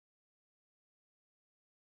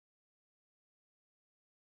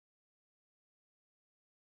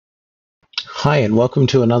Hi, and welcome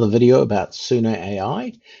to another video about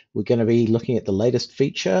SunoAI. We're going to be looking at the latest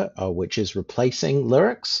feature, which is replacing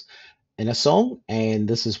lyrics in a song. And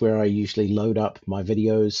this is where I usually load up my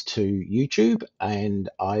videos to YouTube. And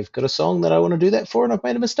I've got a song that I want to do that for, and I've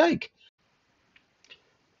made a mistake.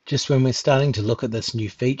 Just when we're starting to look at this new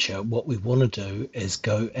feature, what we want to do is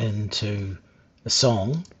go into the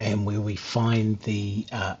song and where we find the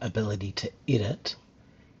ability to edit.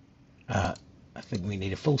 I think we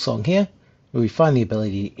need a full song here. When we find the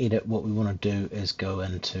ability to edit, what we want to do is go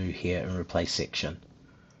into here and replace section.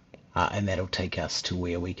 And that'll take us to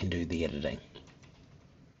where we can do the editing.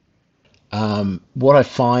 What I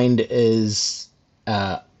find is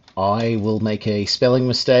I will make a spelling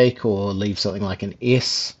mistake or leave something like an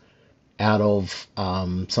S out of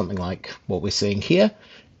something like what we're seeing here,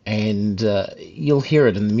 and you'll hear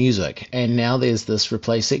it in the music. And now there's this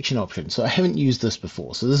replace section option. So I haven't used this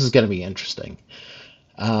before, so this is going to be interesting.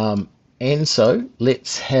 And so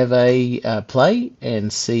let's have a play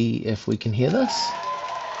and see if we can hear this.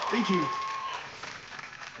 Thank you.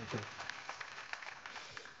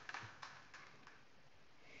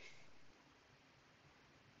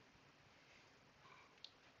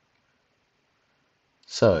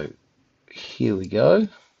 So here we go.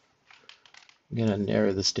 I'm going to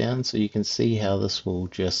narrow this down so you can see how this will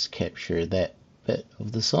just capture that bit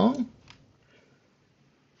of the song.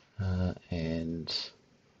 And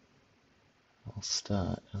I'll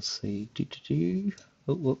start. I'll see.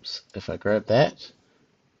 Oh, whoops. If I grab that,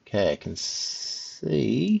 okay, I can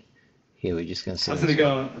see. Here we're just going to see. I was going to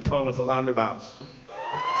go and follow with the roundabout.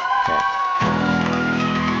 Okay.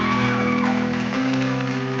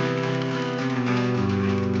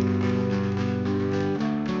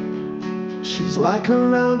 She's like a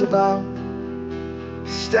roundabout,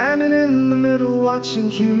 standing in the middle watching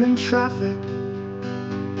human traffic.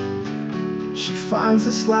 She finds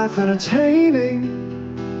this life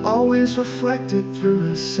entertaining, always reflected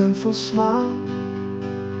through a sinful smile.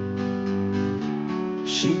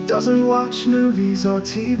 She doesn't watch movies or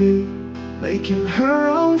TV, making her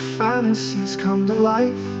own fantasies come to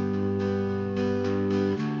life.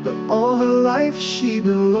 But all her life she's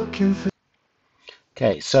been looking for.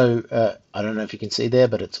 Okay, so I don't know if you can see there,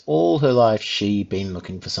 but it's all her life she been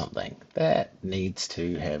looking for something. That needs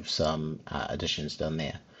to have some additions done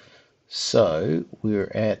there. So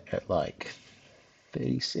we're at like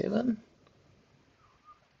 37.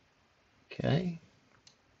 Okay.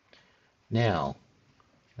 Now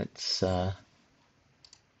let's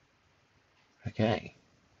okay.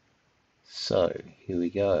 So here we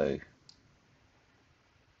go.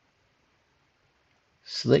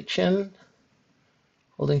 Selection.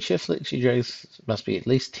 Holding shift lecture must be at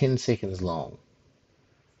least 10 seconds long.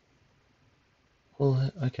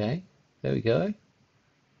 Well, okay, there we go.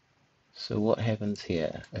 So what happens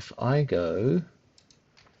here? If I go,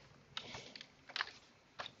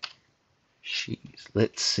 jeez,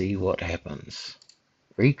 let's see what happens.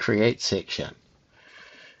 Recreate section.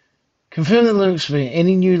 Confirm the lyrics will be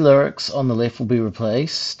any new lyrics on the left will be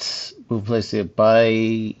replaced. We'll replace there by,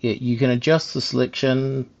 you can adjust the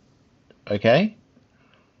selection. Okay.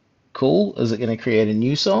 Cool. Is it going to create a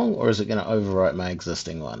new song or is it going to overwrite my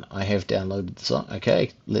existing one? I have downloaded the song.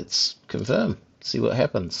 Okay, let's confirm. See what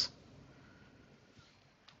happens.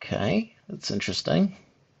 Okay, that's interesting.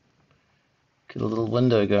 Get a little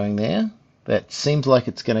window going there. That seems like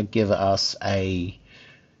it's going to give us a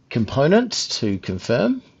component to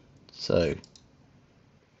confirm. So,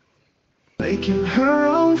 making her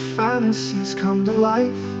own fantasies come to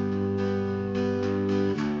life.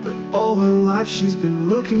 But all her life she's been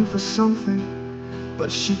looking for something,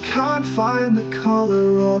 but she can't find the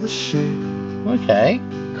color or the shape. okay,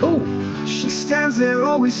 cool. She stands there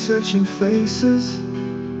always searching faces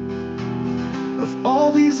of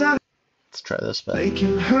all these other. Let's try this bit.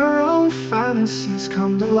 Making her own fantasies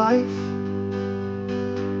come to life.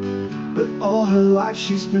 But all her life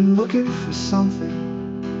she's been looking for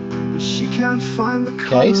something, but she can't find the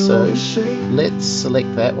color Okay, so or the shape. let's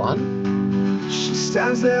select that one. She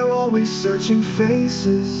stands there always searching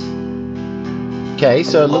faces. Okay,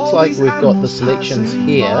 so it looks like we've got the selections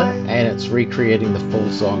here and it's recreating the full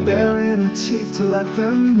song here. Baring her teeth to let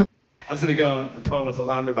them know. I was going to go and follow with the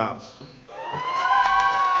roundabout.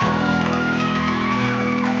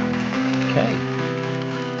 Okay.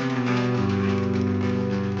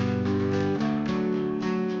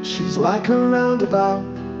 She's like a roundabout,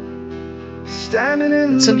 standing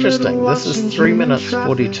in It's the interesting. middle This is watching 3 human minutes traffic.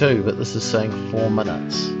 42, but this is saying 4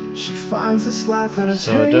 minutes. She finds this life entertaining.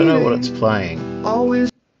 So I don't know what it's playing. Always.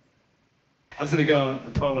 I was going to go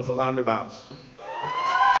and follow with the roundabout.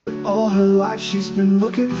 All her life she's been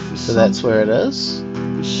looking for. So that's where it is.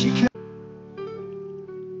 But she can't.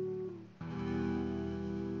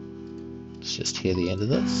 Let's just hear the end of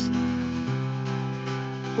this.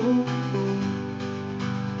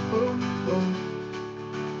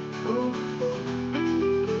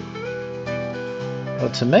 Well,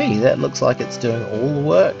 to me, that looks like it's doing all the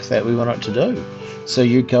work that we want it to do. So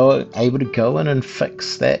you're able to go in and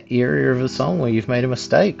fix that area of the song where you've made a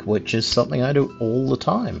mistake, which is something I do all the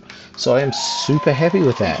time. So I am super happy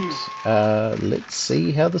with that. Let's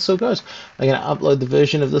see how this all goes. I'm going to upload the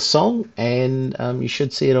version of the song, and you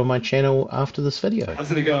should see it on my channel after this video. I was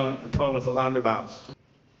going to go and phone with the roundabout.